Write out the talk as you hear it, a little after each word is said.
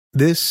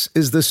This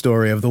is the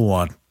story of the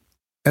one.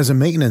 As a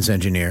maintenance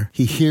engineer,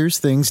 he hears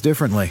things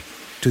differently.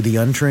 To the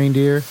untrained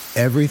ear,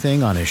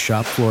 everything on his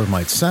shop floor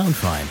might sound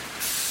fine,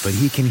 but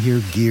he can hear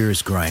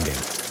gears grinding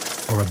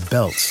or a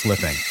belt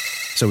slipping.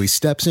 So he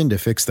steps in to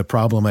fix the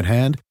problem at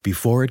hand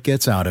before it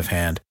gets out of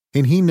hand.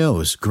 And he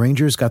knows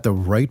Grainger's got the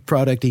right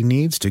product he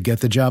needs to get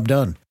the job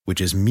done,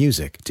 which is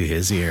music to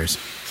his ears.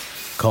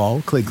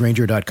 Call, click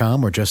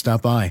Grainger.com, or just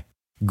stop by.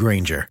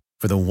 Grainger,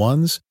 for the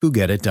ones who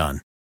get it done.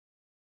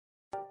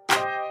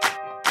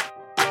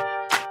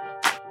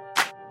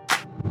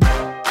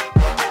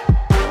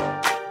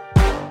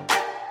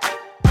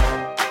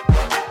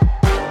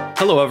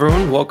 Hello,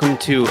 everyone. Welcome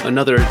to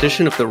another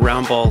edition of the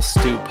Roundball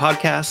Stew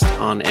podcast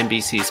on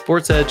NBC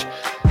Sports Edge.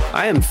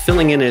 I am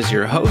filling in as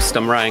your host.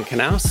 I'm Ryan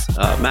Knaus.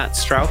 Matt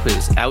Straub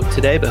is out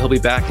today, but he'll be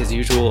back as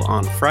usual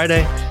on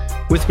Friday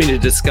with me to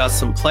discuss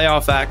some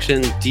playoff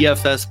action,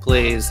 DFS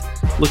plays,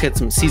 look at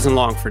some season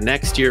long for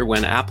next year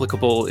when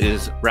applicable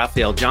is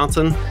Raphael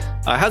Johnson.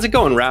 How's it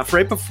going, Raph?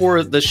 Right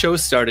before the show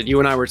started, you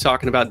and I were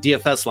talking about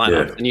DFS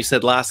lineup, and you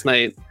said last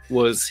night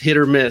was hit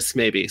or miss,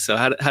 maybe. So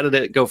how did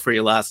it go for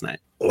you last night?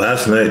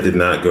 Last night did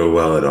not go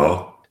well at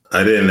all.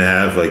 I didn't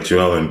have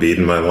Joel Embiid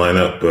in my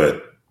lineup,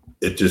 but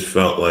it just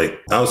felt like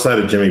outside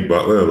of Jimmy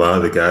Butler, a lot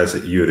of the guys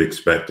that you would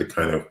expect to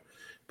kind of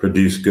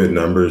produce good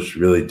numbers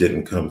really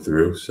didn't come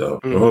through. So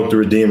we hope to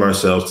redeem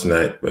ourselves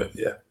tonight. But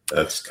yeah,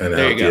 that's kind of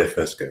how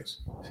DFS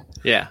goes.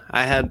 Yeah,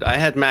 I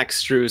had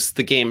Max Strus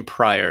the game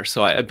prior,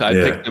 so I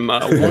picked him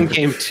one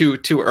game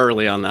too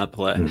early on that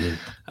play.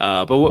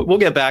 But we'll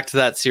get back to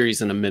that series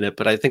in a minute.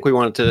 But I think we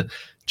wanted to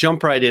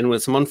jump right in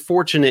with some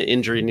unfortunate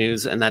injury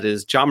news, and that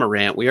is Ja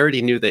Morant. We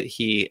already knew that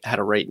he had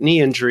a right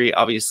knee injury.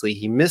 Obviously,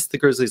 he missed the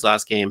Grizzlies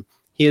last game.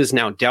 He is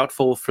now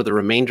doubtful for the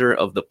remainder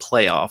of the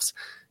playoffs.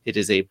 It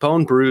is a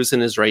bone bruise in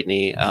his right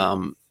knee.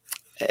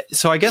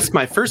 So I guess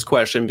my first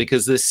question,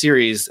 because this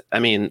series, I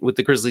mean, with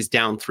the Grizzlies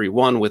down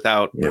 3-1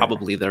 without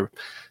probably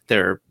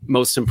their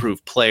most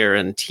improved player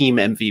and team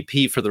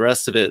MVP for the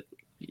rest of it,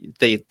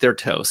 they're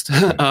toast.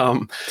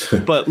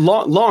 But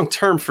long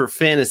term for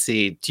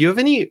fantasy, do you have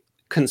any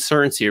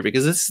concerns here?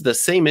 Because this is the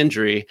same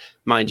injury,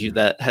 mind you,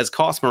 that has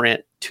cost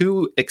Morant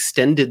 2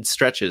 extended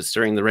stretches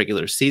during the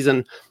regular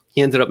season.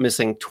 He ended up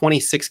missing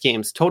 26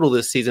 games total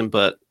this season,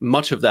 but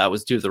much of that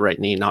was due to the right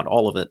knee, not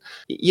all of it.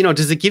 You know,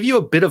 does it give you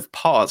a bit of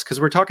pause?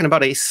 Because we're talking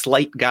about a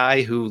slight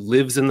guy who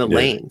lives in the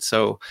lane.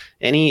 So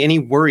any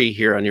worry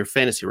here on your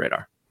fantasy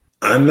radar?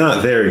 I'm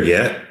not there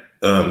yet.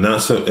 But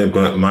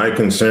my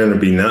concern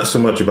would be not so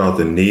much about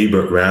the knee,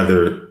 but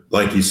rather,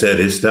 like you said,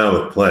 his style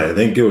of play. I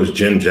think it was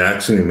Jim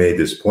Jackson who made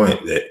this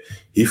point that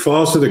he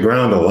falls to the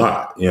ground a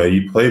lot. You know,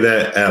 you play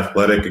that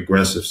athletic,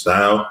 aggressive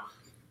style.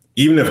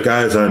 Even if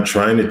guys aren't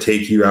trying to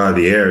take you out of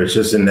the air, it's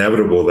just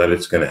inevitable that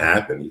it's going to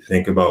happen. You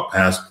think about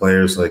past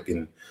players like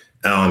in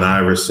Allen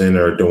Iverson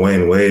or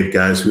Dwayne Wade,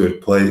 guys who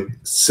would play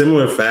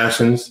similar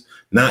fashions,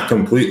 not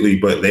completely,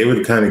 but they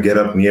would kind of get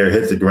up in the air,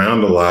 hit the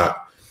ground a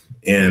lot.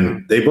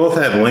 And they both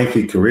had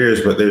lengthy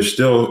careers, but there's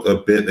still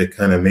a bit that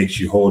kind of makes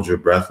you hold your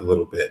breath a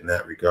little bit in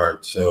that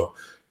regard. So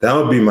that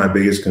would be my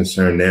biggest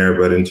concern there.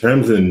 But in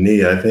terms of the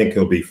knee, I think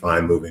he'll be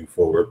fine moving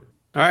forward.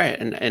 All right,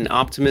 an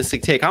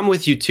optimistic take. I'm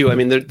with you too. I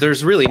mean,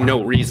 there's really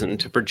no reason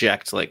to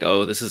project like,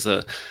 oh, this is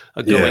a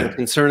going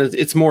concern.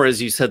 It's more, as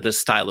you said, the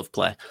style of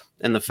play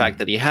and the fact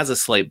that he has a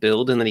slight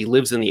build and that he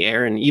lives in the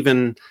air. And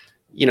even,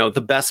 you know, the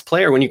best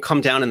player, when you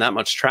come down in that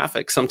much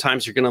traffic,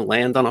 sometimes you're going to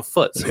land on a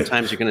foot.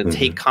 Sometimes you're going to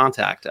take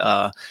contact.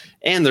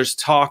 And there's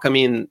talk. I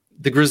mean,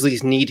 the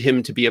Grizzlies need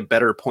him to be a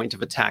better point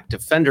of attack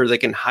defender. They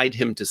can hide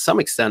him to some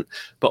extent,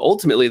 but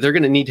ultimately they're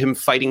going to need him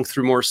fighting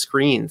through more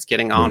screens,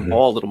 getting on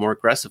ball a little more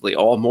aggressively,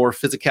 more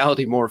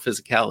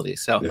physicality.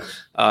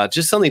 So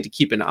just something to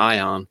keep an eye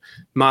on.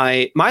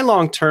 My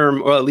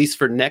long-term, or at least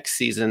for next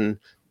season,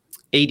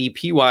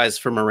 ADP wise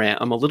for Morant,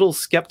 I'm a little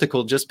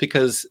skeptical just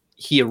because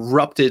he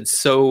erupted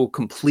so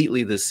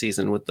completely this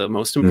season with the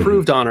most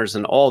improved honors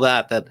and all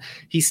that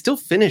he still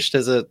finished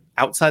as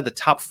outside the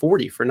top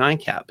 40 for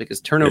 9-cap because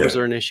turnovers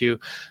are an issue.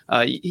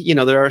 You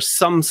know, there are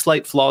some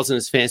slight flaws in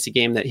his fantasy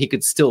game that he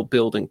could still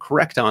build and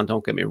correct on.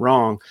 Don't get me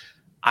wrong.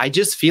 I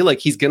just feel like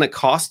he's going to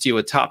cost you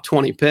a top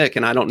 20 pick.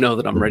 And I don't know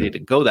that I'm ready to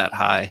go that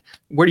high.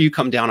 Where do you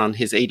come down on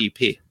his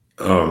ADP?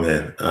 Oh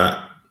man.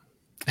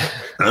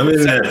 I'm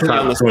in that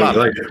top 20. I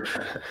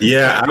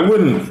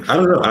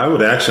don't know.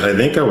 I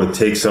think I would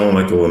take someone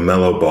like a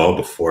LaMelo Ball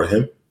before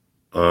him.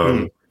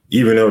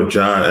 Even though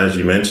Ja, as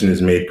you mentioned,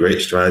 has made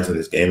great strides in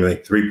this game.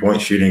 Like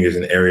 3-point shooting is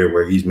an area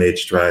where he's made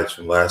strides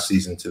from last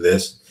season to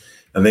this.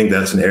 I think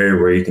that's an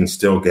area where he can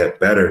still get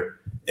better.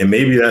 And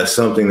maybe that's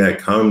something that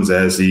comes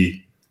as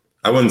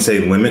I wouldn't say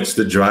limits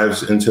the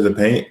drives into the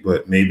paint,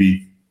 but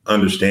maybe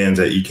understands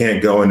that you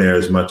can't go in there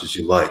as much as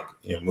you like,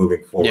 you know,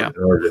 moving forward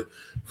in order to,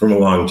 from a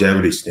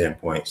longevity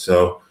standpoint.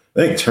 So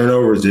I think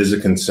turnovers is a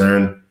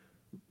concern.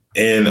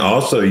 And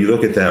also you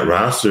look at that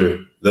roster,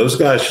 those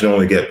guys should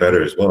only get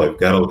better as well. They've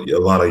got a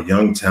lot of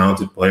young,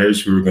 talented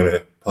players who are going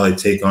to probably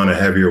take on a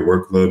heavier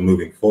workload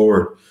moving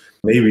forward.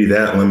 Maybe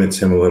that limits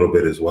him a little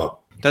bit as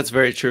well. That's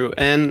very true.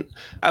 And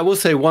I will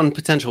say one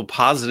potential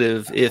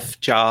positive, if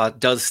Ja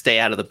does stay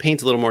out of the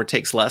paint a little more,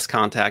 takes less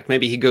contact,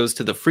 maybe he goes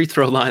to the free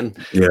throw line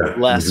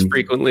less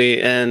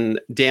frequently and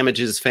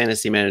damages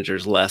fantasy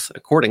managers less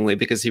accordingly,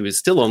 because he was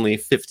still only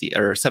 50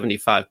 or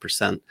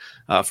 75%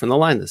 from the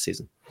line this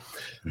season.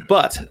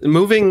 But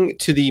moving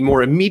to the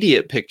more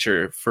immediate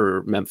picture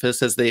for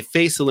Memphis as they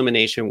face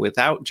elimination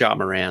without Ja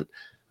Morant,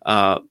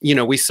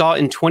 we saw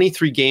in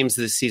 23 games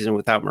this season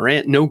without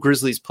Morant, no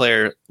Grizzlies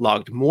player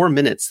logged more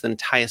minutes than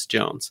Tyus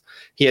Jones.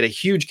 He had a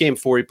huge game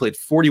 4. He played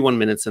 41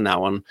 minutes in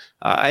that one.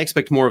 I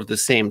expect more of the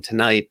same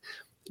tonight.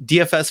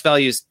 DFS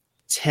values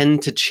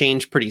tend to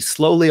change pretty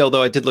slowly,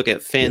 although I did look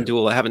at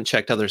FanDuel. I haven't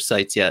checked other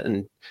sites yet.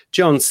 And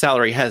Jones'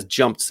 salary has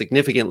jumped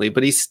significantly,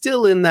 but he's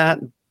still in that,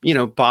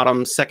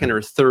 bottom second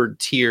or third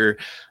tier.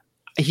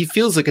 He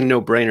feels like a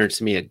no-brainer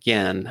to me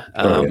again.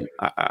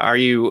 Are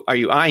you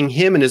eyeing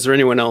him, and is there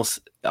anyone else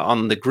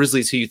on the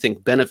Grizzlies who you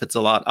think benefits a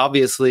lot?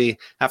 Obviously,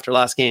 after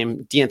last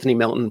game, De'Anthony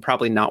Melton,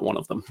 probably not one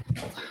of them.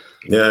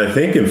 Yeah, I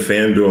think in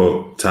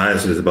FanDuel,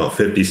 Tyus is about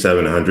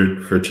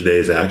 5,700 for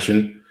today's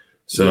action.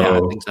 So, yeah,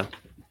 I think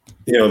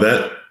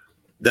so.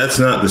 That's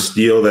not the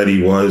steal that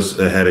he was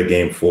ahead of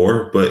game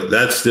 4, but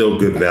that's still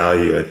good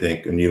value, I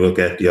think, when you look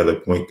at the other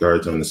point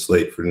guards on the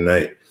slate for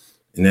tonight.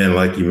 And then,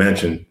 like you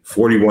mentioned,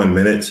 41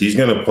 minutes. He's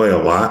going to play a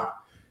lot.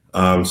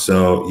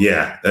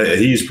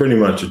 He's pretty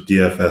much a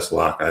DFS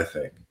lock, I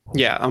think.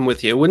 Yeah, I'm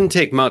with you. It wouldn't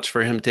take much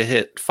for him to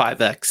hit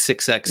 5x,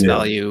 6x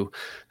value.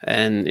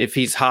 And if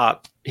he's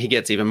hot, he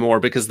gets even more,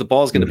 because the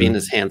ball's going to be in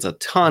his hands a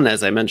ton.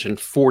 As I mentioned,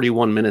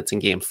 41 minutes in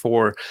game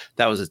 4.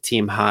 That was a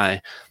team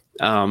high.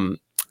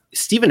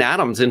 Steven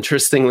Adams,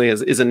 interestingly,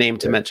 is a name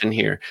to mention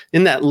here.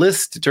 In that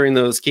list during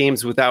those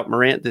games without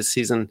Morant this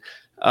season,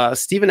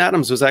 Steven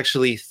Adams was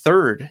actually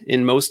third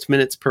in most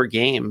minutes per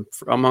game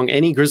among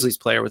any Grizzlies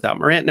player without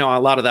Morant. Now, a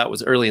lot of that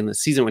was early in the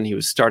season when he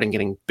was starting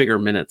getting bigger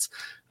minutes.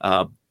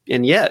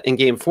 And yet, in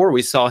game 4,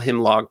 we saw him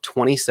log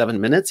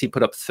 27 minutes. He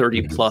put up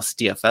 30-plus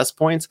DFS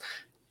points.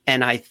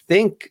 And I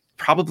think,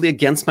 probably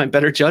against my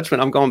better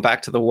judgment, I'm going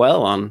back to the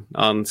well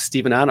on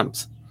Steven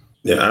Adams.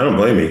 Yeah, I don't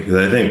blame you, because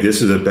I think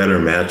this is a better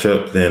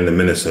matchup than the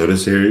Minnesota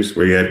series,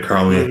 where you had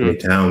Karl-Anthony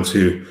Towns,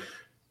 who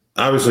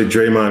obviously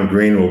Draymond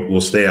Green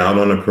will stay out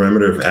on the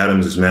perimeter if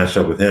Adams is matched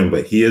up with him,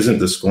 but he isn't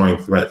the scoring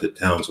threat that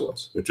Towns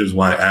was, which is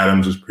why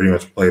Adams was pretty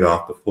much played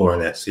off the floor in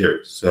that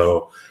series.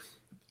 So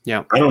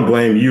yeah, I don't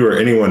blame you or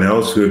anyone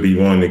else who would be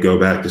willing to go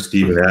back to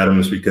Steven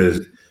Adams,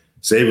 because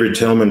Xavier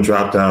Tillman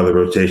dropped out of the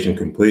rotation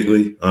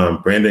completely.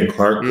 Brandon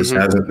Clark, this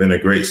hasn't been a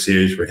great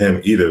series for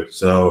him either.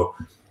 So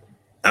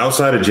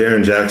outside of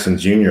Jaren Jackson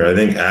Jr., I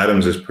think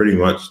Adams is pretty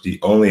much the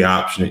only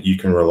option that you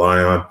can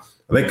rely on.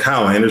 I think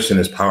Kyle Anderson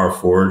is power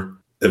forward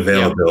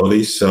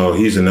availability, so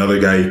he's another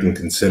guy you can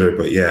consider.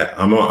 But yeah,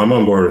 I'm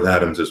on board with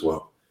Adams as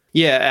well.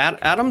 Yeah,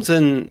 Adams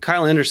and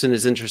Kyle Anderson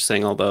is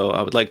interesting, although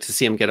I would like to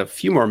see him get a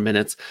few more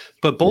minutes.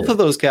 But both of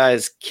those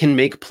guys can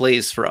make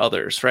plays for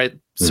others, right?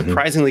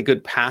 Surprisingly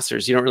good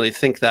passers. You don't really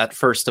think that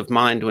first of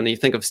mind when you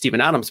think of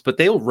Steven Adams, but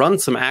they'll run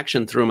some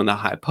action through him in the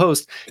high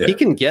post. Yeah. He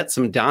can get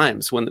some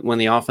dimes when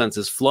the offense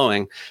is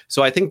flowing.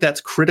 So I think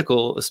that's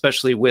critical,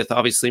 especially with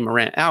obviously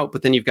Morant out.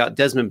 But then you've got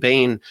Desmond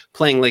Bane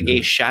playing like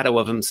a shadow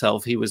of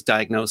himself. He was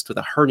diagnosed with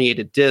a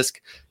herniated disc.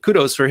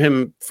 Kudos for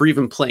him for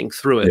even playing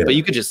through it. Yeah. But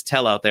you could just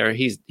tell out there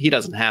he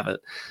doesn't have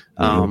it.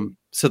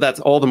 So that's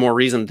all the more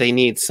reason they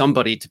need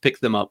somebody to pick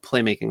them up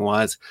playmaking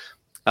wise.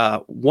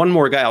 One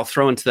more guy I'll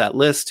throw into that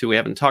list who we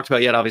haven't talked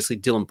about yet, obviously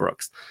Dillon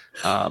Brooks.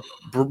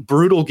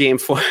 Brutal game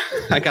 4.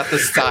 I got the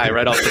sigh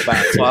right off the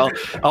bat,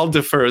 so I'll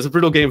defer. It was a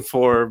brutal game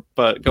 4,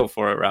 but go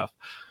for it, Ralph.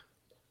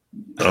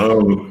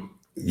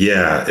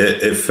 Yeah,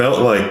 it felt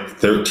like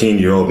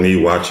 13-year-old me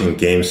watching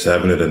Game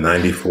 7 of the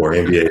 '94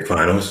 NBA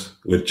Finals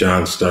with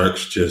John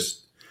Starks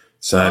just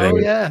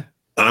deciding,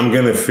 I'm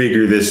going to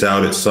figure this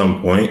out at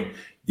some point.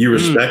 You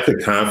respect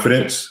the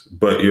confidence,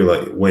 but you're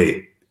like,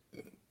 wait,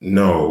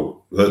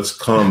 no, let's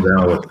calm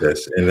down with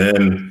this. And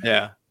then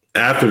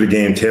after the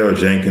game, Taylor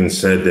Jenkins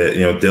said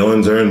that,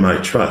 Dillon's earned my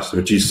trust,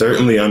 which he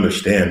certainly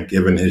understands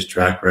given his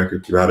track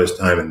record throughout his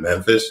time in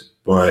Memphis.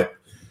 But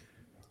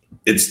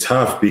it's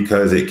tough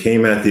because it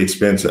came at the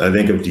expense, I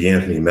think, of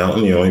De'Anthony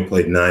Melton. He only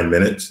played 9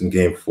 minutes in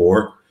game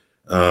 4.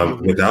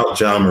 Without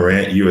Ja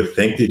Morant, you would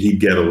think that he'd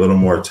get a little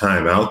more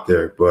time out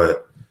there,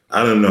 but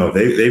I don't know.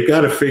 They've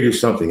got to figure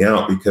something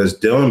out, because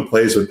Dillon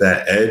plays with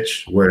that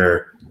edge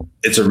where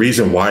it's a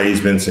reason why he's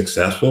been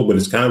successful, but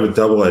it's kind of a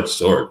double-edged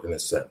sword in a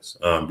sense,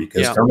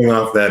 because coming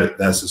off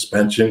that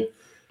suspension,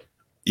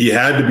 you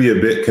had to be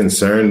a bit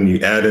concerned. You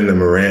add in the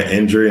Morant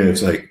injury, and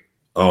it's like,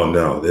 oh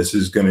no, this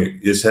has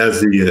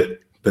the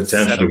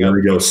potential to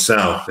really go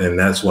south, and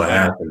that's what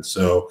happened.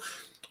 So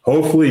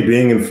hopefully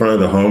being in front of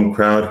the home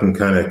crowd can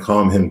kind of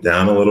calm him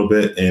down a little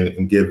bit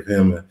and give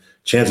him a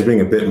chance of being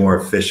a bit more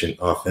efficient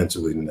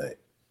offensively tonight.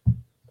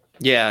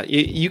 Yeah,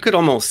 you could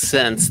almost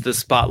sense the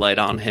spotlight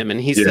on him. And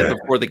he said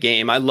before the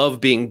game, I love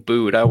being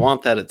booed. I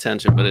want that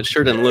attention, but it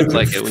sure didn't look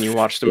like it when you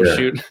watched him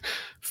shoot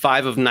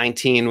 5 of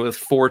 19 with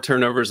 4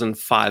 turnovers and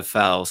 5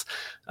 fouls.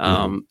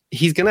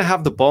 He's going to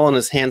have the ball in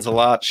his hands a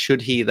lot.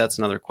 Should he? That's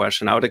another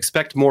question. I would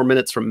expect more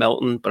minutes from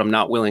Melton, but I'm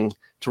not willing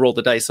to roll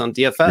the dice on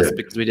DFS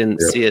because we didn't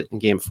see it in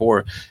game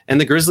 4. And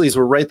the Grizzlies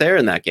were right there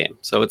in that game.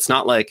 So it's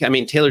not like, I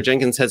mean, Taylor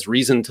Jenkins has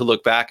reason to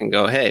look back and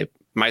go, hey,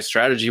 my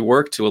strategy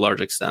worked to a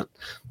large extent.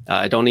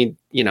 I don't need,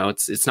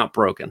 it's not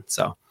broken.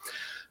 So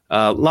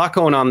a lot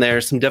going on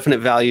there, some definite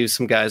values,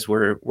 some guys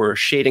we're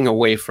shading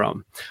away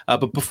from.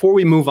 But before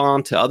we move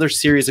on to other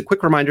series, a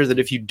quick reminder that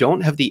if you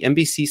don't have the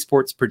NBC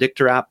Sports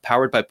Predictor app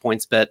powered by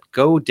PointsBet,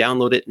 go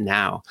download it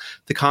now.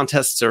 The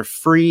contests are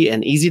free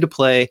and easy to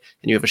play,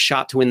 and you have a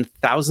shot to win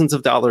thousands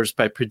of dollars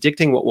by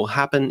predicting what will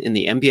happen in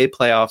the NBA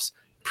playoffs,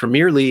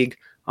 Premier League,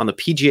 on the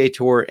PGA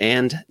Tour,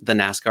 and the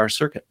NASCAR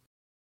circuit.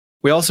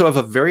 We also have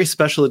a very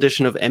special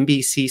edition of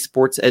NBC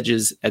Sports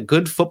Edge's A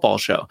Good Football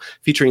Show,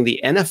 featuring the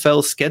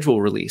NFL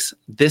schedule release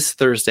this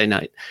Thursday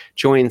night.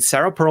 Join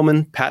Sarah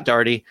Perlman, Pat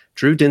Daugherty,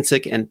 Drew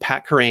Dinsick, and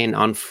Pat Kerrane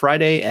on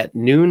Friday at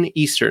noon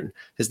Eastern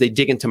as they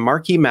dig into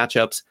marquee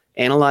matchups,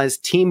 analyze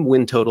team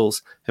win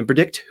totals, and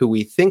predict who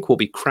we think will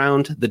be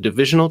crowned the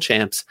divisional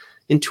champs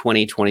in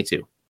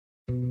 2022.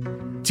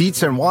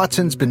 Dietz &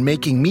 Watson's been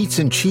making meats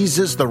and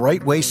cheeses the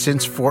right way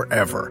since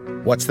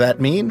forever. What's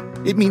that mean?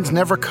 It means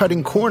never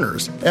cutting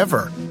corners,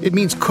 ever. It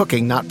means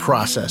cooking, not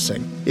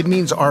processing. It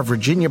means our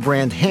Virginia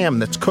brand ham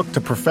that's cooked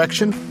to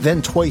perfection,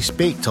 then twice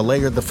baked to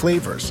layer the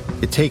flavors.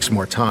 It takes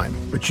more time,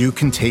 but you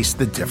can taste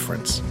the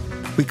difference.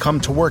 We come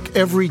to work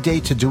every day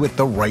to do it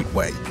the right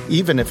way,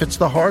 even if it's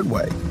the hard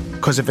way.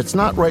 Because if it's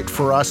not right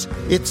for us,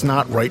 it's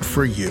not right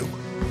for you.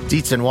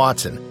 Dietz &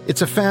 Watson,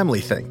 it's a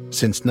family thing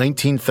since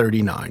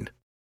 1939.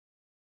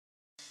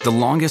 The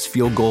longest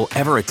field goal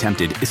ever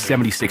attempted is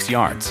 76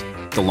 yards.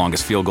 The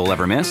longest field goal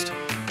ever missed?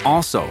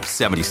 Also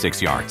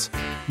 76 yards.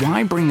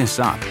 Why bring this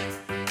up?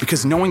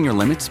 Because knowing your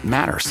limits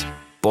matters,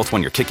 both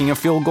when you're kicking a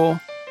field goal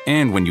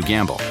and when you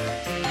gamble.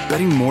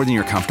 Betting more than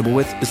you're comfortable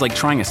with is like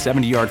trying a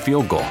 70-yard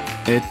field goal.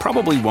 It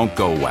probably won't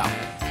go well.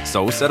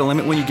 So set a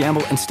limit when you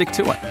gamble and stick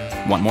to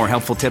it. Want more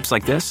helpful tips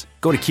like this?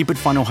 Go to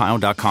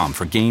keepitfunohio.com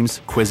for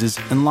games, quizzes,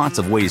 and lots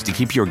of ways to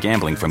keep your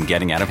gambling from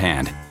getting out of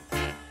hand.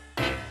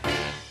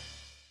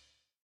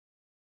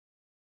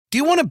 Do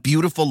you want a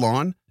beautiful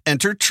lawn?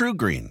 Enter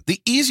TruGreen, the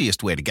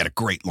easiest way to get a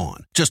great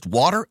lawn. Just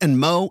water and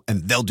mow,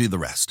 and they'll do the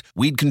rest.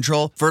 Weed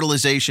control,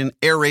 fertilization,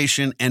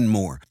 aeration, and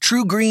more.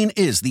 TruGreen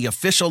is the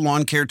official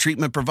lawn care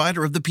treatment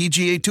provider of the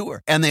PGA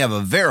Tour, and they have a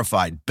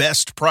verified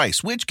best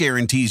price, which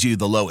guarantees you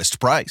the lowest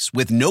price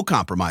with no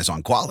compromise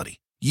on quality.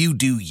 You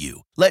do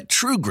you. Let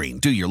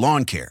TruGreen do your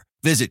lawn care.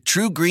 Visit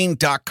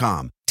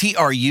TruGreen.com,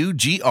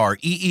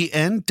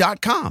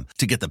 TruGreen.com,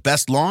 to get the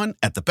best lawn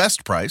at the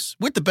best price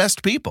with the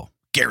best people.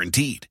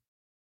 Guaranteed.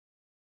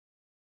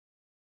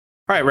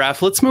 All right,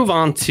 Raph, let's move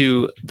on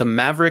to the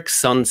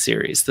Mavericks-Suns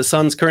series. The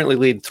Suns currently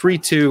lead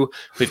 3-2.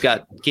 We've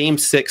got Game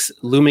 6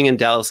 looming in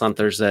Dallas on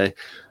Thursday.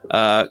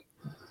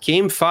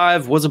 Game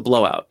 5 was a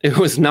blowout. It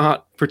was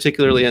not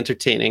particularly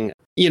entertaining.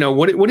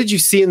 What did you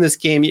see in this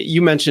game?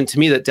 You mentioned to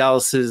me that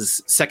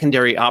Dallas's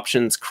secondary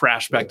options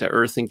crashed back to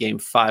earth in Game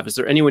 5. Is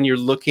there anyone you're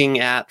looking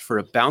at for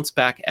a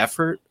bounce-back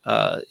effort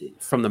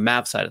from the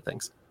Mav side of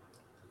things?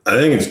 I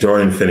think it's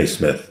Dorian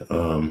Finney-Smith.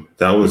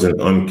 That was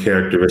an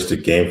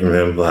uncharacteristic game from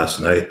him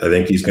last night. I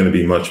think he's going to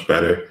be much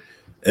better.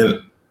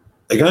 And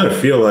I kind of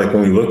feel like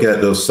when we look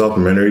at those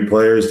supplementary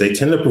players, they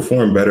tend to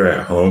perform better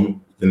at home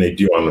than they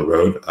do on the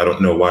road. I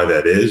don't know why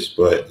that is,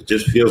 but it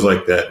just feels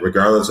like that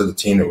regardless of the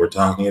team that we're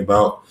talking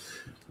about,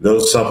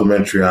 those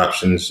supplementary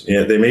options,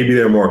 they maybe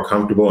they're more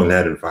comfortable in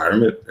that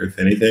environment, if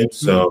anything.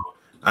 So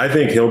I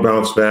think he'll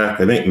bounce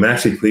back. I think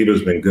Maxi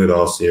Kleber's been good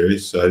all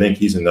series, so I think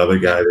he's another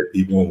guy that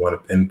people will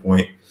want to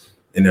pinpoint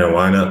in their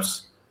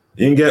lineups.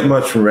 You didn't get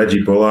much from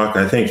Reggie Bullock.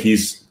 I think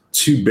he's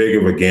too big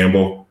of a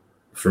gamble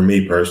for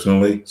me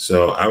personally,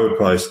 so I would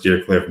probably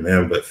steer clear from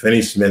him. But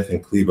Finney-Smith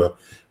and Kleber,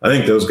 I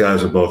think those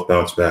guys will both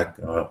bounce back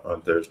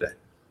on Thursday.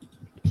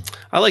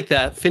 I like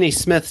that.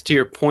 Finney-Smith, to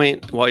your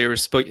point, while you were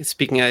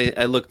speaking,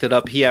 I looked it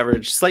up. He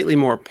averaged slightly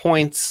more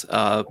points,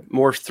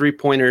 more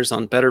three-pointers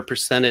on better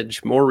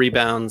percentage, more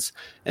rebounds,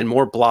 and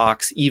more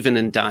blocks, even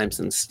in dimes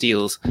and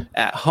steals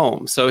at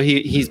home. So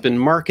he's been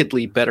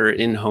markedly better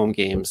in home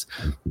games.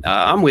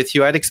 I'm with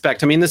you. I'd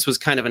expect, this was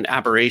kind of an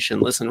aberration.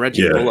 Listen,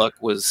 Reggie Bullock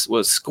was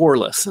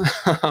scoreless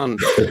on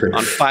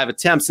 5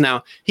 attempts.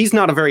 Now, he's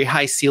not a very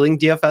high-ceiling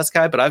DFS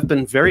guy, but I've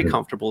been very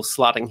comfortable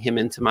slotting him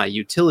into my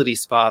utility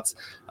spots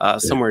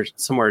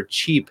somewhere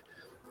cheap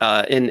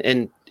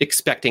and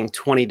expecting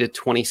 20 to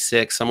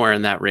 26, somewhere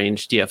in that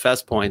range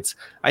DFS points.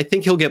 I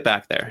think he'll get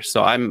back there.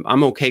 So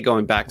I'm okay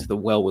going back to the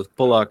well with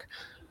Bullock.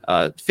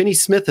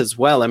 Finney-Smith as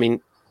well.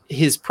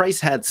 His price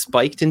had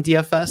spiked in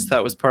DFS.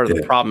 That was part of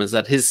the problem, is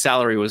that his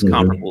salary was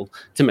comparable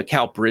to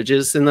Mikal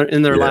Bridges in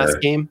their last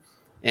game.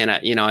 And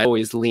I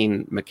always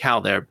lean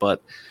Mikal there,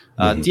 but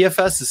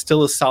DFS is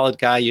still a solid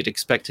guy. You'd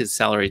expect his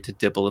salary to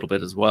dip a little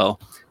bit as well.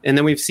 And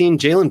then we've seen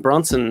Jalen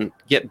Brunson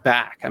get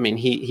back.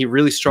 He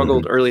really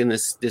struggled early in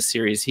this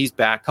series. He's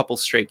back, couple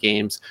straight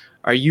games.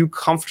 Are you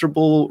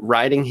comfortable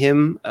riding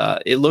him?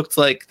 It looked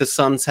like the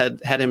Suns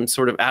had him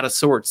sort of out of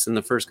sorts in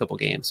the first couple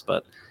games,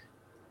 but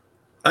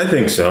I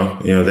think so.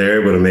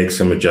 They're able to make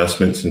some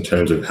adjustments in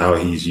terms of how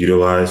he's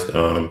utilized.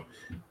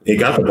 He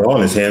got the ball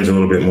in his hands a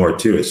little bit more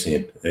too, it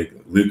seemed. Like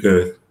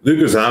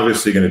Luka's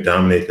obviously going to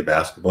dominate the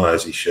basketball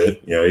as he should.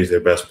 He's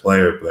their best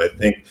player, but I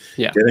think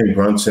getting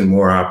Brunson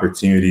more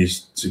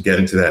opportunities to get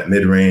into that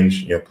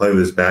mid-range, play with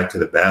his back to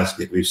the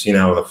basket. We've seen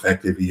how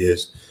effective he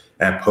is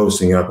at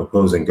posting up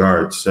opposing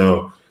guards.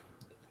 So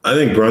I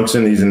think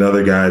Brunson, he's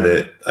another guy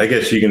that I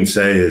guess you can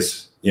say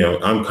is,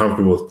 I'm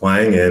comfortable with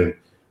playing, and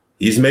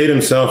he's made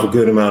himself a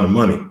good amount of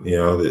money,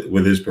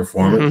 with his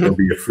performance. Mm-hmm. He'll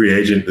be a free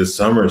agent this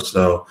summer.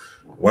 So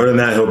whether or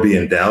not he'll be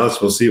in Dallas,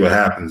 we'll see what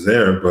happens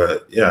there.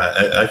 But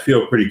yeah, I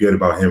feel pretty good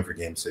about him for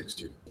Game 6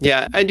 too.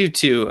 Yeah, I do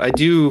too. I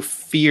do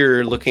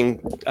fear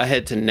looking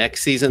ahead to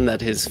next season that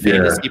his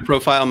fantasy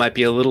profile might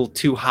be a little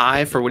too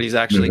high for what he's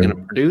actually going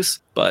to produce.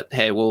 But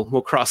hey,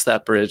 we'll cross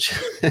that bridge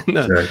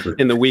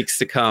in the weeks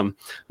to come.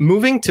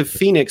 Moving to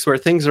Phoenix, where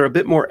things are a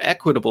bit more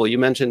equitable. You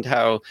mentioned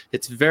how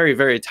it's very,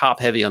 very top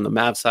heavy on the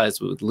Mavs side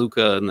with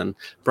Luka and then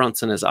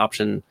Brunson as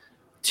option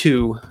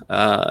 2.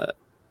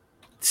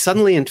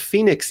 Suddenly in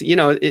Phoenix,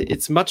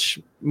 it's much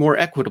more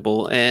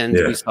equitable. And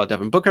we saw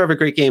Devin Booker have a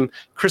great game.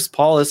 Chris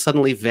Paul has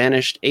suddenly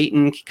vanished.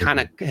 Ayton kind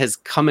of has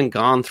come and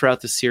gone throughout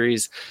the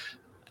series.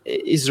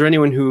 Is there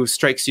anyone who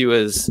strikes you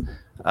as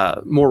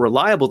more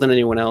reliable than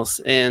anyone else?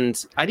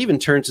 And I'd even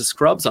turn to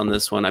Scrubs on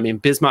this one. I mean,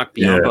 Bismack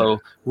Biyombo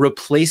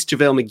replaced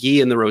JaVale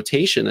McGee in the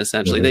rotation,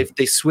 essentially.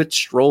 They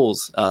switched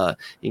roles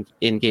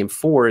in Game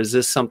 4. Is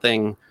this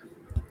something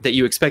that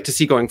you expect to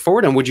see going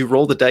forward? And would you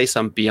roll the dice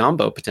on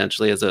Biyombo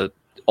potentially as a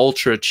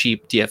ultra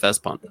cheap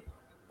DFS punt?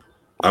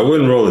 I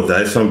wouldn't roll the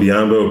dice on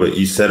Biyombo, but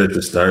you said at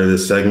the start of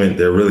this segment,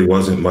 there really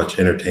wasn't much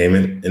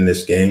entertainment in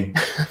this game.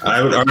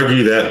 I would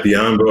argue that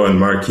Biyombo and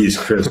Marquise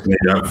Chris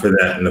made up for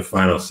that in the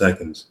final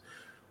seconds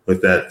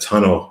with that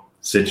tunnel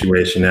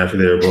situation after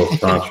they were both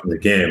stopped from the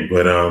game.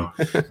 But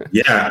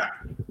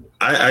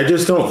I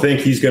just don't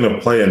think he's going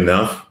to play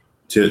enough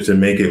to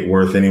make it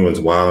worth anyone's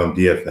while in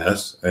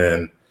DFS.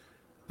 And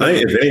I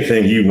think, if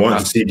anything, you want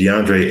to see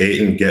DeAndre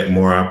Ayton get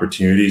more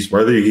opportunities,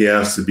 whether he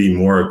has to be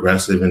more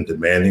aggressive in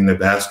demanding the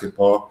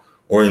basketball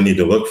or you need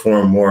to look for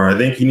him more. I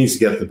think he needs to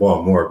get the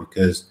ball more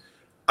because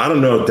I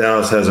don't know if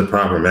Dallas has a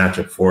proper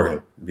matchup for him,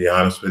 to be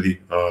honest with you.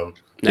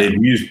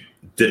 They've used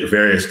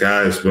various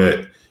guys,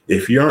 but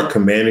if you aren't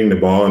commanding the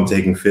ball and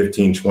taking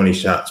 15, 20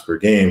 shots per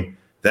game,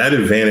 that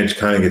advantage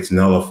kind of gets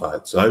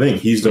nullified. So I think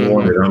he's the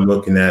one that I'm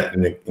looking at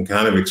and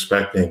kind of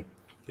expecting.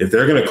 If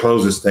they're going to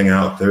close this thing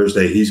out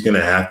Thursday, he's going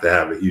to have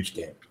a huge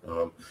game.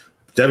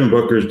 Devin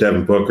Booker's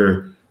Devin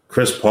Booker.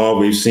 Chris Paul,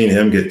 we've seen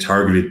him get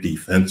targeted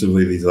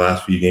defensively these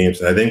last few games.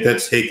 And I think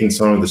that's taken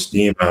some of the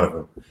steam out of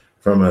him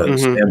from a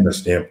stamina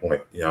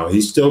standpoint.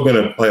 He's still going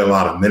to play a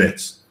lot of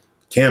minutes.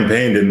 Cam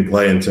Payne didn't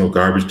play until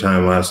garbage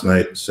time last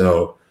night.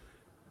 So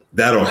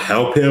that'll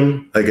help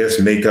him, I guess,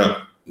 make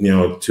up,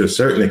 to a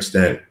certain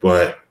extent.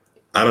 But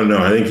I don't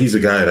know. I think he's a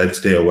guy that I'd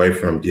stay away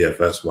from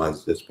DFS-wise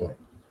at this point.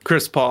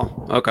 Chris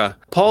Paul. Okay.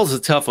 Paul's a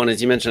tough one,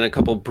 as you mentioned, a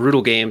couple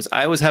brutal games.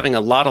 I was having a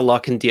lot of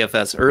luck in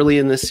DFS early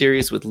in this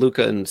series with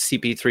Luka and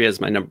CP3 as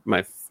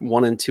my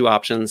 1 and 2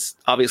 options.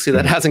 Obviously,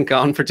 that hasn't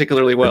gone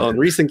particularly well in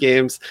recent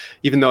games,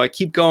 even though I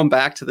keep going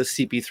back to the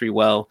CP3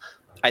 well.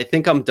 I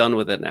think I'm done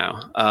with it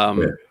now.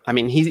 I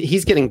mean,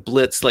 he's getting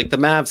blitzed. Like the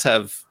Mavs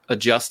have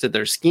adjusted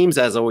their schemes,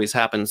 as always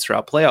happens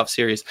throughout playoff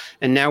series.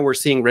 And now we're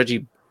seeing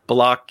Reggie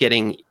Bullock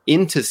getting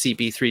into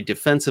CP3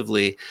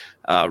 defensively,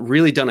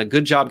 really done a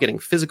good job getting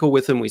physical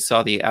with him. We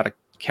saw the out of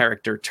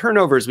character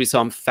turnovers. We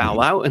saw him foul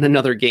out in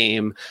another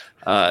game.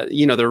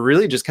 They're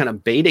really just kind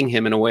of baiting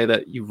him in a way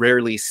that you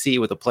rarely see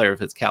with a player of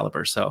his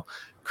caliber. So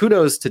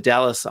kudos to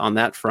Dallas on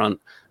that front.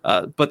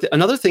 But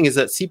another thing is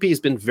that CP has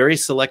been very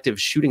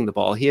selective shooting the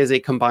ball. He has a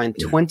combined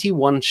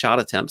 21 shot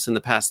attempts in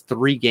the past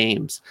 3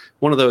 games.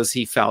 One of those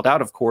he fouled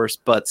out, of course,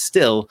 but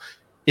still,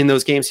 in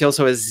those games, he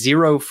also has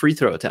 0 free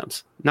throw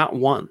attempts, not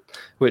 1,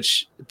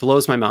 which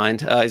blows my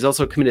mind. He's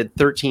also committed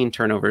 13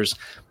 turnovers,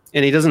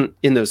 and he doesn't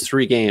in those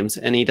 3 games,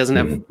 and he doesn't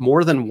have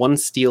more than 1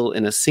 steal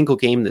in a single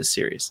game this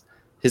series.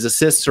 His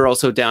assists are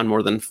also down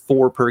more than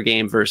 4 per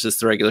game versus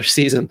the regular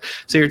season.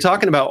 So you're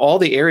talking about all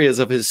the areas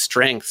of his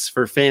strengths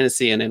for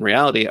fantasy and in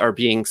reality are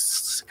being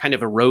kind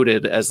of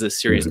eroded as this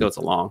series goes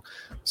along.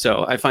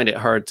 So I find it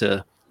hard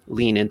to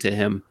lean into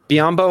him.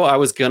 Biyombo, I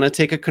was going to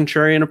take a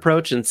contrarian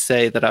approach and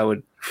say that I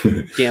would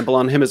gamble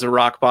on him as a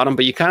rock bottom,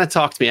 but you kind of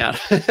talked me out.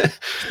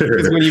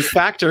 Because when you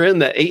factor in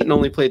that Ayton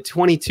only played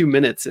 22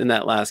 minutes in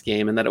that last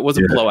game and that it was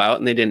a blowout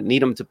and they didn't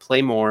need him to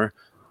play more,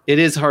 it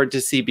is hard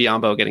to see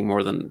Biyombo getting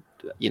more than,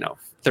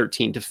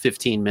 13 to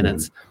 15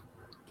 minutes.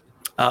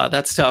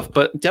 That's tough,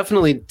 but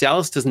definitely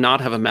Dallas does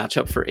not have a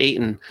matchup for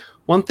Ayton.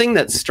 One thing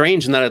that's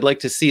strange and that I'd like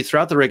to see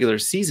throughout the regular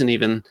season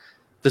even,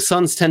 the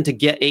Suns tend to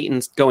get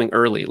Ayton going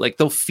early. Like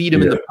they'll feed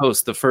him in the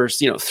post the first,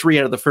 3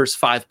 out of the first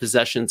 5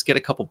 possessions, get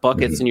a couple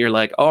buckets, and you're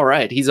like, all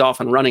right, he's off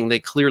and running.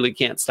 They clearly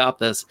can't stop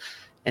this.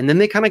 And then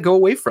they kind of go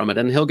away from it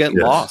and he'll get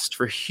lost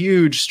for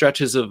huge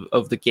stretches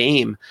of the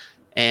game.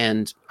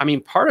 And I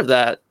mean, part of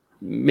that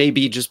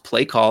maybe just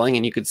play calling,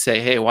 and you could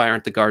say, hey, why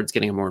aren't the guards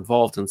getting more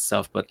involved and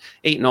stuff? But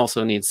Ayton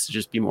also needs to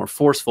just be more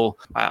forceful.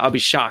 I'll be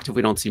shocked if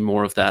we don't see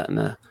more of that in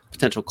the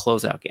potential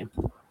closeout game.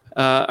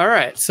 All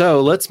right,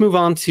 so let's move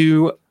on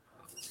to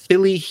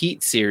Philly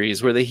Heat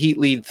series, where the Heat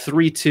lead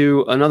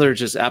 3-2, another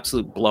just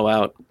absolute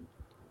blowout.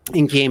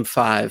 In Game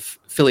 5,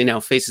 Philly now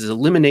faces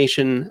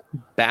elimination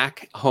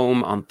back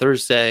home on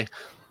Thursday.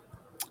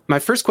 My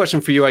first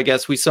question for you, I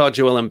guess, we saw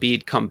Joel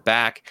Embiid come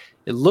back.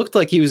 It looked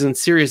like he was in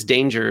serious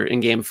danger in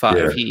Game 5.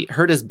 Yeah. He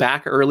hurt his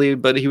back early,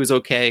 but he was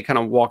okay, kind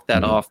of walked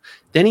that off.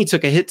 Then he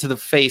took a hit to the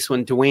face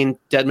when Dwayne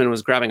Dedmon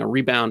was grabbing a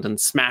rebound and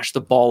smashed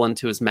the ball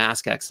into his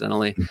mask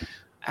accidentally.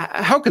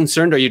 How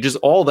concerned are you? Just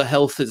all the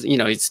health is,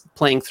 he's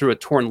playing through a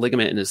torn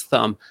ligament in his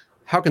thumb.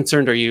 How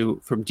concerned are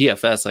you from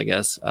DFS, I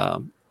guess,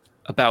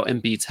 about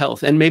Embiid's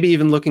health, and maybe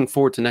even looking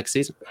forward to next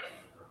season?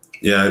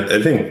 Yeah,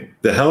 I think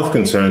the health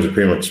concerns have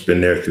pretty much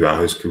been there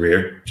throughout his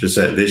career. Just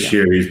that this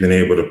year he's been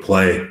able to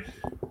play,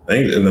 I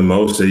think, in the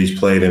most that he's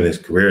played in his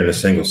career in a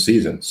single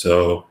season.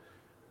 So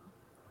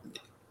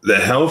the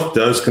health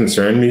does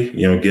concern me,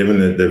 given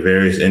the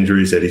various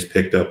injuries that he's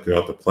picked up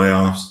throughout the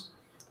playoffs.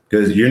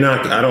 Because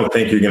I don't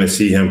think you're going to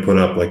see him put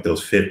up like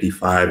those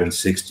 55 and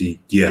 60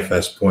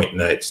 DFS point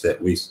nights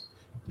that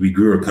we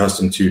grew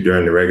accustomed to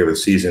during the regular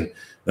season.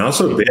 And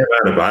also, Bam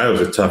Adebayo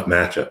is a tough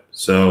matchup.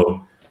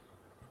 So,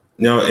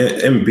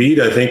 Embiid,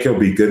 I think he'll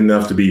be good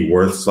enough to be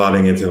worth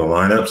slotting into the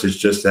lineups. It's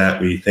just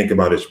that when you think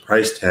about his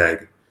price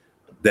tag,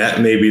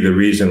 that may be the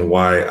reason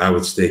why I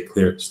would stay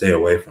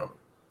away from him.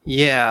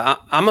 Yeah,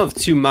 I'm of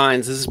two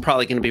minds. This is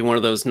probably going to be one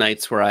of those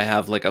nights where I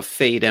have like a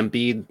fade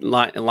Embiid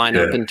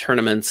lineup in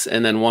tournaments,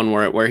 and then one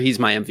where he's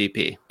my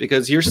MVP,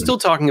 because you're still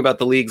talking about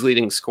the league's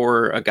leading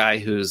scorer, a guy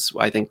who's,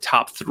 I think,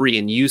 top 3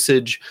 in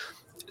usage.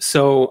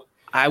 So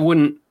I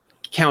wouldn't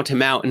count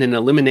him out in an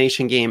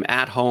elimination game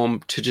at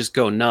home to just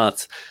go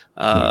nuts.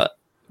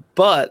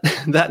 But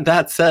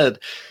that said,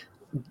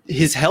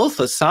 his health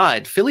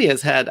aside, Philly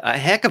has had a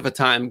heck of a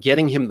time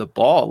getting him the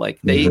ball. Like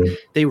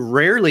they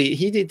rarely,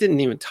 he didn't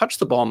even touch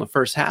the ball in the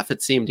first half,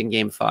 it seemed, in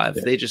Game 5.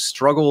 They just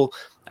struggle.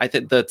 I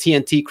think the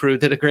TNT crew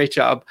did a great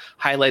job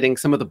highlighting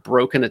some of the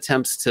broken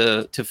attempts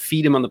to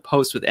feed him on the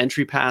post with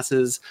entry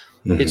passes.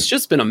 It's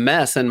just been a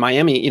mess. And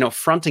Miami,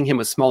 fronting him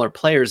with smaller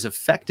players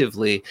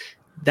effectively,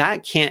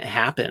 that can't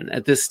happen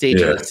at this stage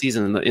of the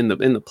season in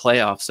the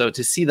playoffs. So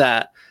to see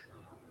that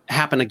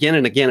happen again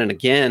and again and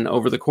again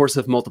over the course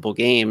of multiple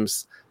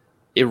games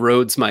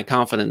erodes my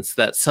confidence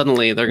that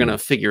suddenly they're going to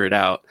figure it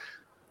out.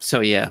 So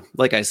yeah,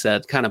 like I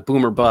said, kind of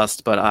boom or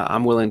bust, but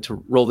I'm willing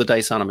to roll the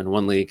dice on him in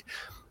one league.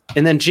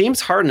 And then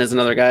James Harden is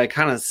another guy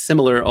kind of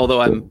similar,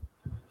 although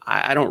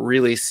I don't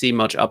really see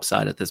much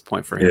upside at this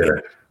point for him.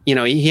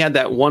 He had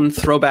that one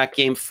throwback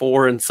Game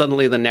 4, and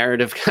suddenly the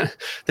narrative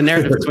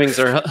swings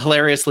are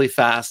hilariously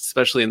fast,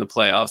 especially in the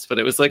playoffs. But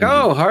it was like,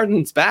 oh,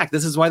 Harden's back.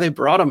 This is why they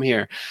brought him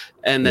here.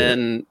 And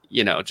then,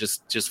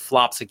 just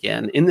flops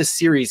again. In this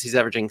series, he's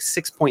averaging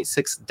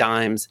 6.6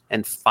 dimes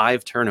and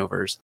 5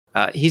 turnovers.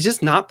 He's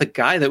just not the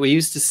guy that we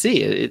used to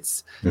see.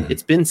 It's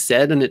been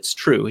said, and it's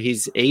true.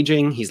 He's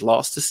aging. He's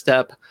lost a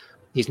step.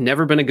 He's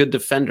never been a good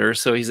defender,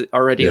 so he's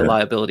already a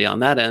liability on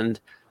that end.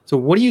 So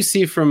what do you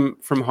see from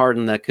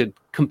Harden that could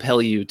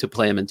compel you to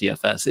play him in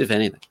DFS, if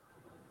anything?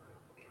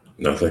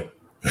 Nothing.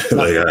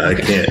 I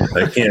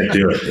can't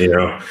do it.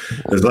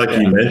 It's like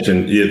you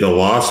mentioned, the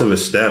loss of a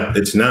step.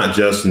 It's not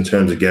just in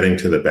terms of getting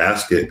to the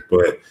basket,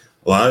 but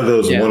a lot of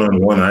those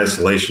one-on-one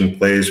isolation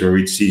plays where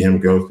we'd see him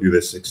go through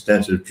this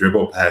extensive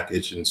dribble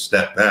package and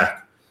step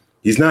back.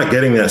 He's not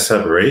getting that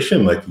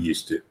separation like he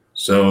used to.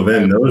 So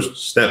then those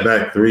step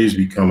back threes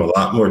become a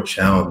lot more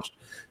challenged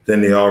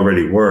than they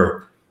already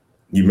were.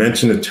 You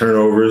mentioned the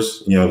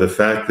turnovers, the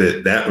fact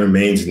that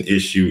remains an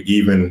issue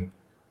even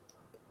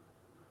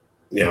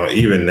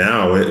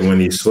now when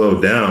he's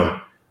slowed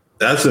down.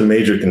 That's a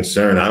major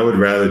concern. I would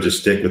rather just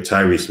stick with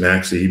Tyrese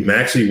Maxey.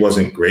 Maxey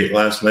wasn't great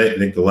last night. I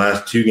think the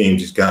last 2 games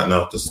he's gotten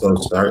off the slow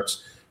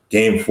starts.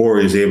 Game 4,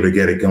 he was able to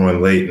get it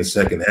going late in the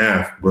second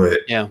half. But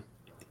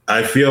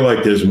I feel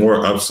like there's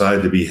more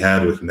upside to be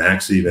had with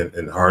Maxey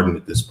than Harden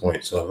at this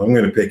point. So if I'm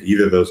going to pick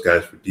either of those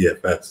guys for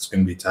DFS, it's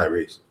going to be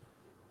Tyrese.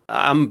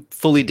 I'm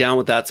fully down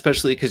with that,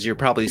 especially because you're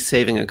probably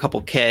saving a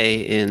couple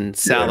K in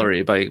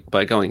salary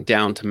by going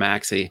down to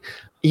Maxey.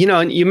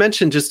 And you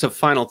mentioned, just a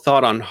final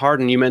thought on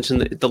Harden, you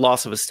mentioned the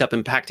loss of a step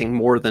impacting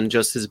more than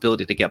just his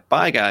ability to get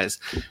by guys.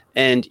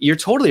 And you're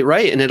totally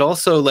right. And it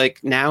also,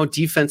 like, now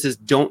defenses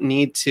don't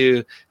need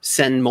to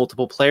send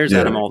multiple players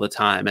at him all the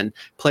time. And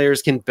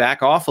players can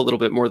back off a little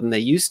bit more than they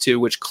used to,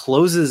 which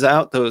closes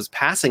out those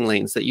passing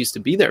lanes that used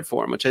to be there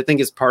for him, which I think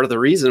is part of the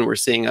reason we're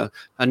seeing a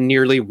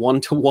nearly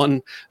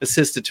 1-to-1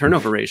 assist to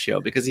turnover ratio,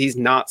 because he's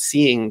not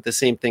seeing the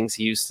same things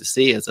he used to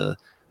see as a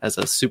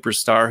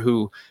superstar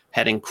who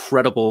had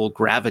incredible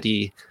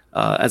gravity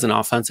as an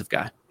offensive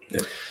guy.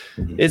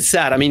 It's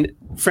sad. I mean,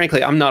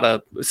 frankly, I'm not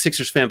a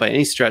Sixers fan by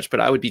any stretch, but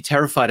I would be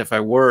terrified if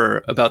I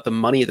were, about the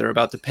money they're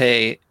about to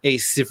pay a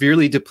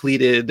severely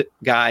depleted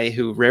guy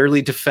who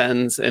rarely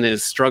defends and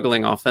is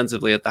struggling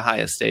offensively at the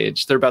highest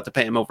stage. They're about to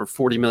pay him over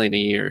 $40 million a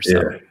year.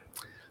 So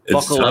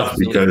it's tough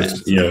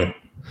because,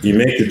 you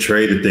make the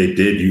trade that they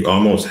did, you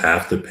almost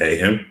have to pay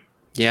him.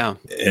 Yeah.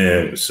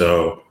 And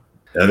so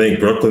I think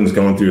Brooklyn's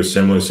going through a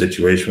similar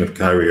situation with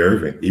Kyrie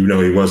Irving, even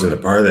though he wasn't a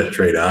part of that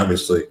trade,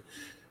 obviously.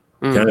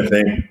 Kind of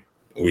think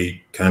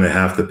we kind of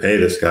have to pay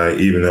this guy,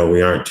 even though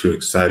we aren't too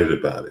excited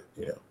about it.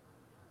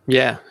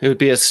 Yeah, it would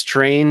be a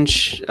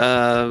strange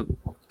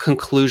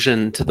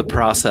conclusion to the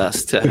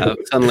process to have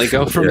suddenly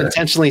go from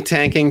intentionally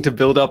tanking to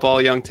build up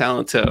all young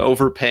talent to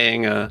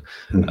overpaying a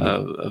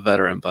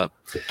veteran, but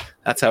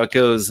that's how it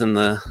goes in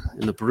the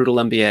brutal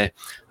NBA.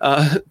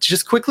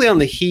 Just quickly on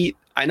the Heat,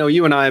 I know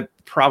you and I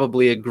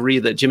probably agree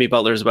that Jimmy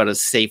Butler is about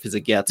as safe as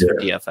it gets for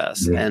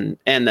DFS,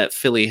 and that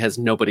Philly has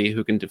nobody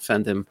who can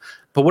defend him.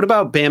 But what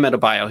about Bam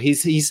Adebayo?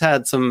 He's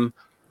had some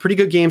pretty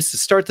good games to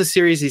start the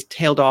series. He's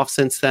tailed off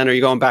since then. Are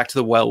you going back to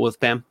the well with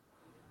Bam?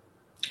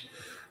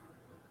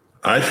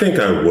 I think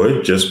I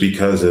would, just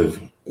because of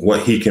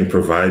what he can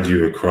provide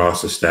you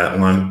across the stat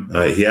line.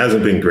 He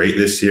hasn't been great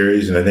this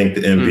series, and I think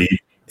the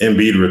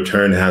Embiid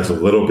return has a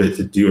little bit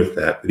to do with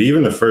that. But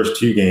even the first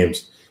two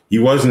games, he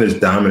wasn't as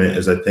dominant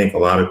as I think a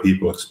lot of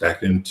people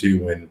expected him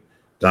to when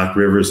Doc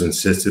Rivers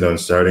insisted on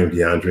starting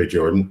DeAndre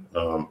Jordan.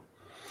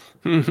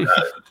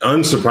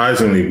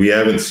 Unsurprisingly, we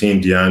haven't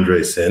seen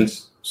DeAndre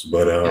since.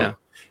 But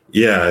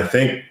I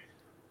think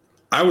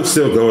I would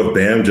still go with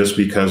Bam, just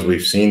because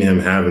we've seen him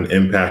have an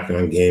impact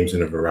on games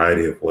in a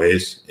variety of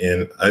ways.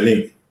 And I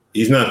think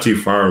he's not too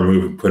far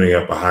removed from putting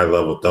up a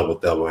high-level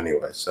double-double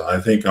anyway. So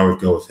I think I would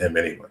go with him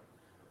anyway.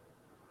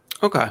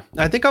 Okay.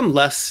 I think I'm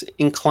less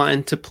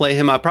inclined to play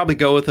him. I'll probably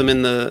go with him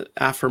in the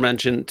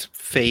aforementioned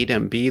Fade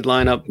Embiid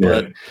lineup,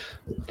 but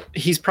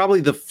he's probably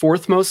the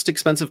fourth most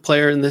expensive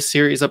player in this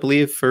series, I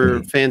believe,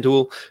 for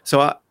FanDuel.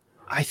 So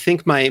I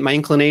think my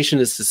inclination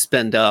is to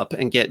spend up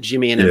and get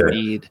Jimmy and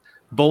Embiid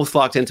both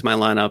locked into my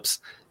lineups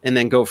and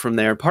then go from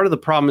there. Part of the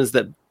problem is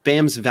that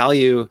Bam's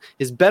value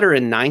is better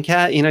in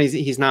 9-cat.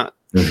 He's not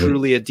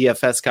truly a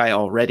DFS guy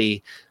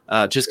already,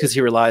 just because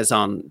he relies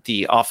on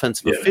the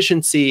offensive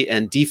efficiency,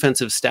 and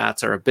defensive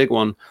stats are a big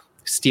one,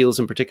 steals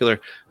in particular.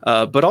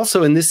 But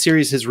also in this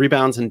series, his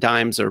rebounds and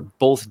dimes are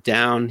both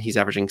down. He's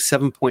averaging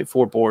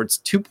 7.4 boards,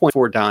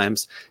 2.4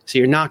 dimes. So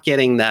you're not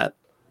getting that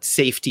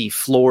safety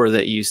floor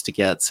that you used to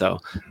get. So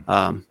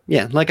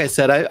like I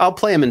said, I'll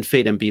play him in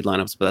Fade Embiid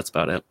lineups, but that's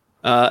about it.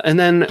 And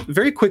then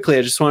very quickly,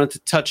 I just wanted to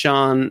touch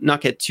on,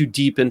 not get too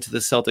deep into the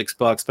Celtics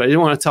Bucks, but I did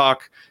want to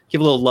give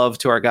a little love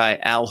to our guy,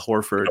 Al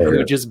Horford,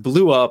 who just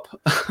blew up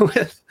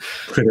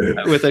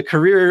with a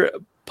career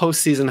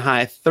postseason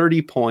high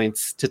 30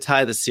 points to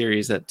tie the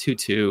series at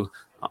 2-2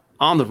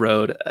 on the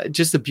road.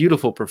 Just a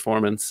beautiful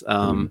performance.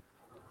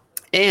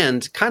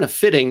 And kind of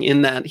fitting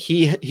in that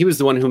he was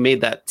the one who made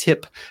that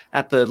tip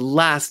at the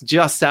last,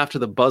 just after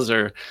the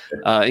buzzer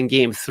in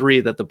Game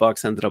 3 that the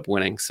Bucks ended up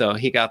winning. So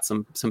he got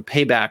some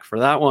payback for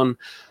that one.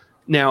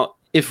 Now,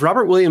 if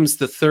Robert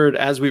Williams III,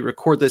 as we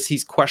record this,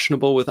 he's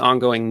questionable with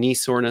ongoing knee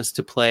soreness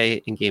to play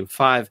in Game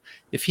 5.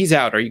 If he's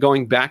out, are you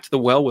going back to the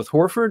well with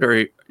Horford,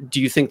 or do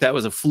you think that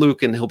was a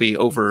fluke and he'll be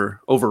over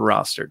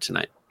rostered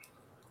tonight?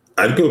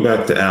 I'd go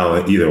back to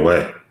Al either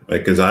way,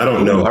 because I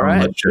don't know how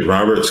much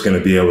Robert's going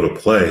to be able to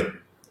play.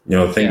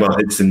 Think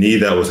about it's the knee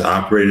that was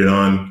operated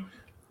on.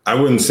 I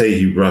wouldn't say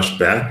he rushed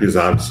back, because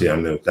obviously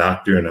I'm no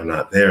doctor and I'm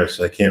not there,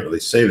 so I can't really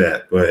say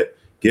that. But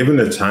given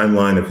the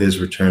timeline of his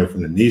return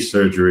from the knee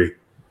surgery,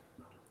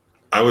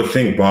 I would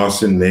think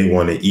Boston may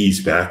want to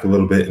ease back a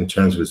little bit in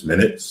terms of his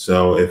minutes.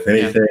 So if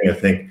anything, I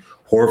think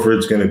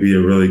Horford's going to be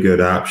a really good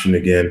option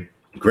again.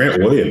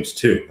 Grant Williams,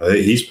 too.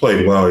 He's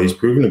played well. He's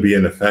proven to be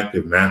an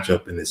effective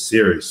matchup in this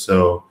series.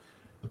 So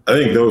I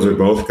think those are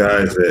both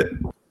guys that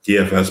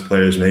DFS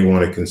players may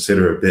want to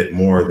consider a bit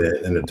more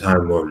than the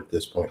Time Lord at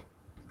this point.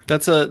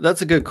 That's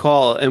a good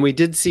call. And we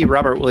did see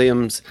Robert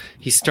Williams.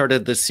 He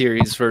started the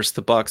series versus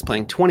the Bucks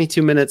playing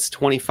 22 minutes,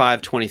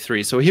 25,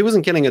 23. So he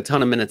wasn't getting a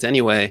ton of minutes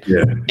anyway.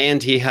 Yeah.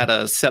 And he had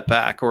a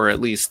setback, or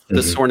at least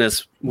the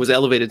soreness was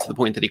elevated to the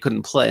point that he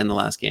couldn't play in the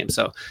last game.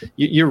 So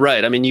you're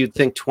right. I mean, you'd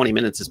think 20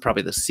 minutes is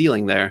probably the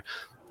ceiling there.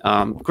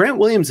 Grant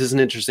Williams is an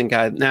interesting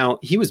guy. Now,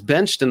 he was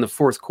benched in the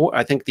fourth quarter,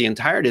 I think the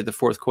entirety of the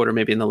fourth quarter,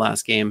 maybe in the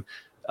last game,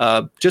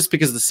 just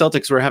because the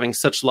Celtics were having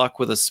such luck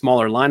with a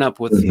smaller lineup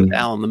with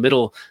Al in the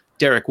middle.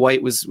 Derek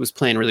White was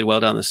playing really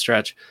well down the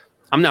stretch.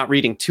 I'm not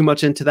reading too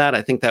much into that.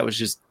 I think that was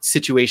just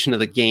situation of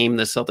the game.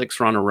 The Celtics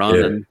were on a run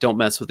and don't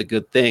mess with a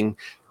good thing.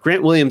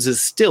 Grant Williams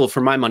is still,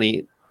 for my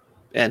money,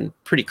 and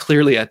pretty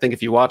clearly, I think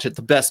if you watch it,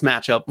 the best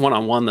matchup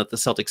one-on-one that the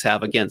Celtics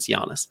have against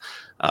Giannis.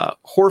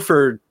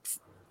 Horford,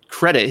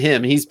 credit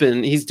him. He's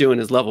doing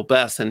his level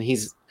best, and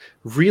he's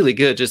really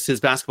good. Just his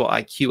basketball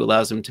IQ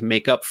allows him to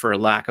make up for a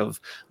lack of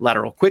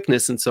lateral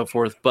quickness and so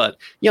forth. But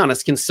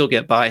Giannis can still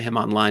get by him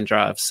on line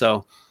drives.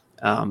 So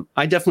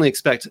I definitely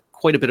expect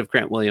quite a bit of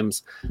Grant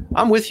Williams.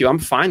 I'm with you. I'm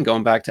fine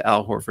going back to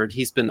Al Horford.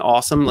 He's been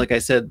awesome. Like I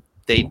said,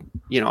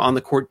 on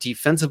the court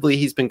defensively,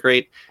 he's been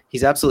great.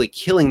 He's absolutely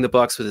killing the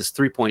Bucks with his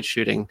 3-point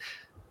shooting.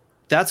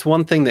 That's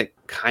one thing that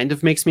kind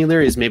of makes me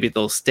leery, is maybe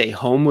they'll stay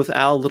home with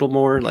Al a little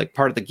more. Like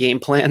part of the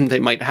game plan, they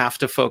might have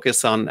to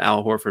focus on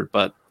Al Horford.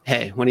 But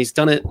hey, when he's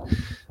done it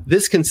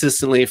this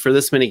consistently for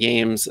this many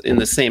games in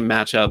the same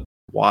matchup,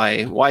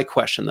 why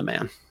question the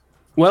man?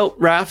 Well,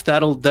 Raph,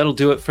 that'll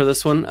do it for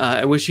this one.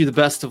 I wish you the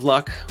best of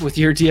luck with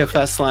your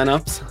DFS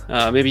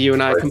lineups. Maybe you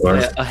and I can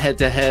play a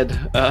head-to-head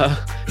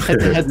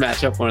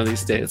matchup one of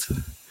these days.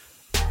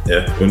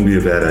 Yeah, wouldn't be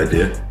a bad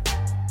idea.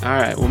 All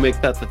right, we'll make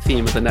that the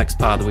theme of the next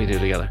pod that we do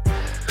together.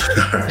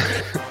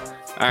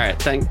 All right,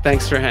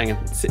 thanks for hanging.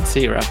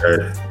 See you, Raph. All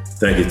right,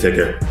 thank you. Take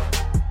care.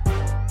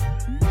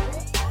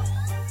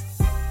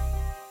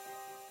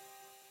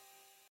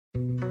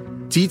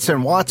 Dietz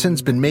and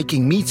Watson's been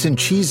making meats and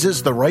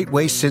cheeses the right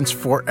way since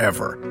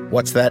forever.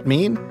 What's that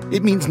mean?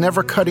 It means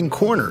never cutting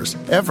corners,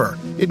 ever.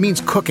 It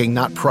means cooking,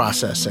 not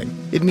processing.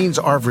 It means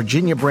our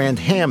Virginia brand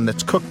ham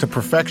that's cooked to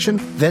perfection,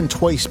 then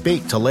twice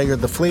baked to layer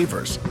the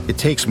flavors. It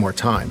takes more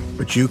time,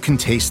 but you can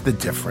taste the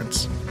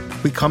difference.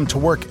 We come to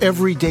work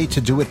every day to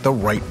do it the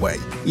right way,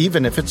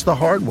 even if it's the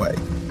hard way.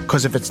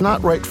 Because if it's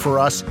not right for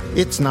us,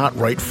 it's not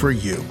right for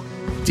you.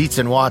 Dietz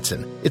and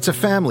Watson, it's a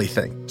family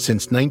thing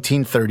since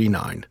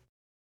 1939.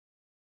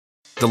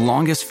 The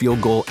longest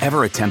field goal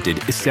ever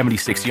attempted is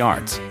 76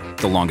 yards.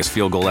 The longest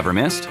field goal ever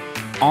missed?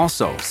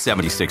 Also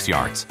 76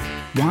 yards.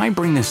 Why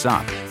bring this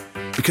up?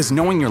 Because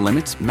knowing your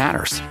limits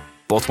matters,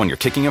 both when you're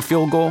kicking a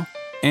field goal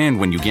and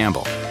when you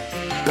gamble.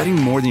 Betting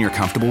more than you're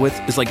comfortable with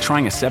is like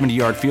trying a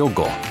 70-yard field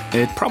goal.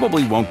 It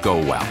probably won't go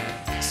well.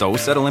 So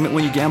set a limit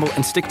when you gamble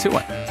and stick to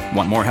it.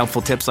 Want more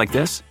helpful tips like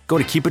this? Go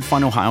to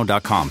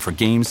keepitfunohio.com for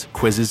games,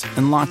 quizzes,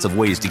 and lots of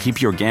ways to keep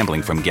your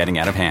gambling from getting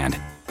out of hand.